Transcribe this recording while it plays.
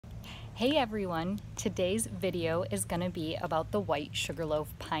Hey everyone, today's video is going to be about the White Sugarloaf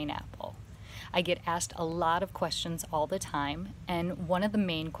Pineapple. I get asked a lot of questions all the time, and one of the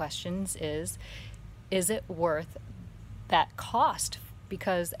main questions is it worth that cost?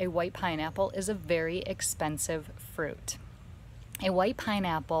 Because a white pineapple is a very expensive fruit. A white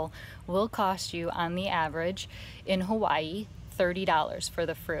pineapple will cost you, on the average, in Hawaii, $30 for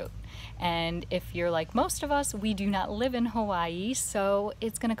the fruit. And if you're like most of us, we do not live in Hawaii, so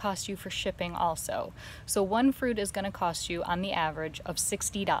it's going to cost you for shipping also. So one fruit is going to cost you on the average of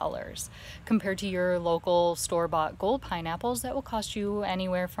 $60 compared to your local store-bought gold pineapples that will cost you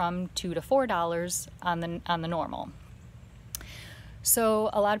anywhere from $2 to $4 on the normal. So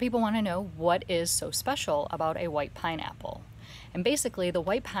a lot of people want to know what is so special about a white pineapple. And basically the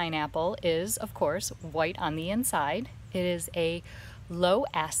white pineapple is, of course, white on the inside. It is a low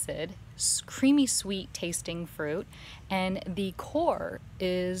acid, creamy sweet tasting fruit, and the core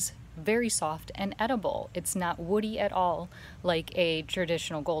is very soft and edible. It's not woody at all like a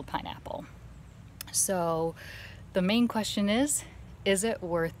traditional gold pineapple. So the main question is it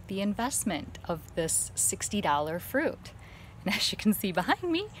worth the investment of this $60 fruit? And as you can see behind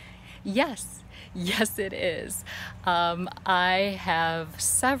me, yes it is. I have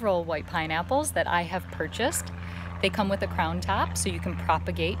several white pineapples that I have purchased. They come with a crown top so you can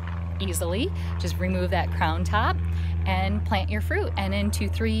propagate easily. Just remove that crown top and plant your fruit, and in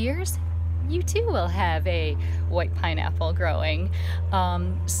 2-3 years you too will have a white pineapple growing.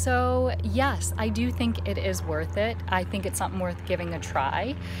 So yes, I do think it is worth it. I think it's something worth giving a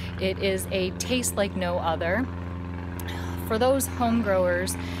try. It is a taste like no other. For those home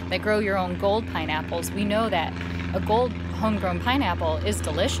growers that grow your own gold pineapples, we know that a gold homegrown pineapple is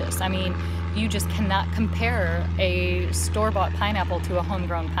delicious. I mean, you just cannot compare a store-bought pineapple to a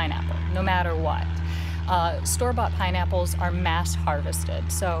homegrown pineapple, no matter what. Store-bought pineapples are mass harvested,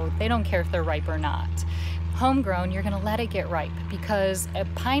 so they don't care if they're ripe or not. Homegrown, you're gonna let it get ripe because a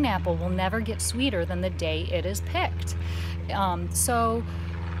pineapple will never get sweeter than the day it is picked. So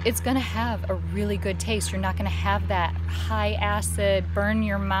it's gonna have a really good taste. You're not gonna have that high acid, burn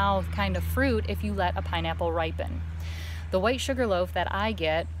your mouth kind of fruit if you let a pineapple ripen. The white sugarloaf that I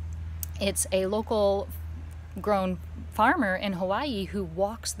get, it's a local grown farmer in Hawaii who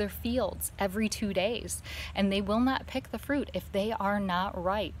walks their fields every 2 days, and they will not pick the fruit if they are not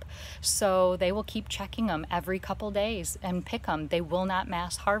ripe. So they will keep checking them every couple days and pick them. They will not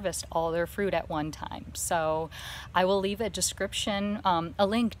mass harvest all their fruit at one time. So I will leave a description, a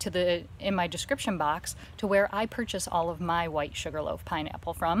link to in my description box to where I purchase all of my white sugarloaf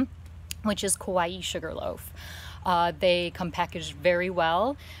pineapple from, which is Kaua'I Sugarloaf. They come packaged very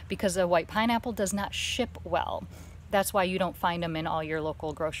well because a white pineapple does not ship well. That's why you don't find them in all your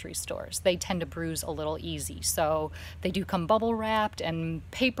local grocery stores. They tend to bruise a little easy. So they do come bubble wrapped and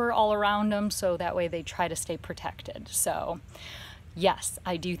paper all around them, so that way they try to stay protected. So yes,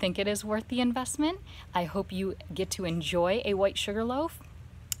 I do think it is worth the investment. I hope you get to enjoy a white sugarloaf,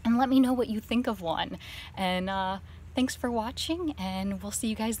 and let me know what you think of one. And thanks for watching, and we'll see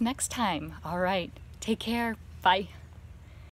you guys next time. All right, take care. Bye.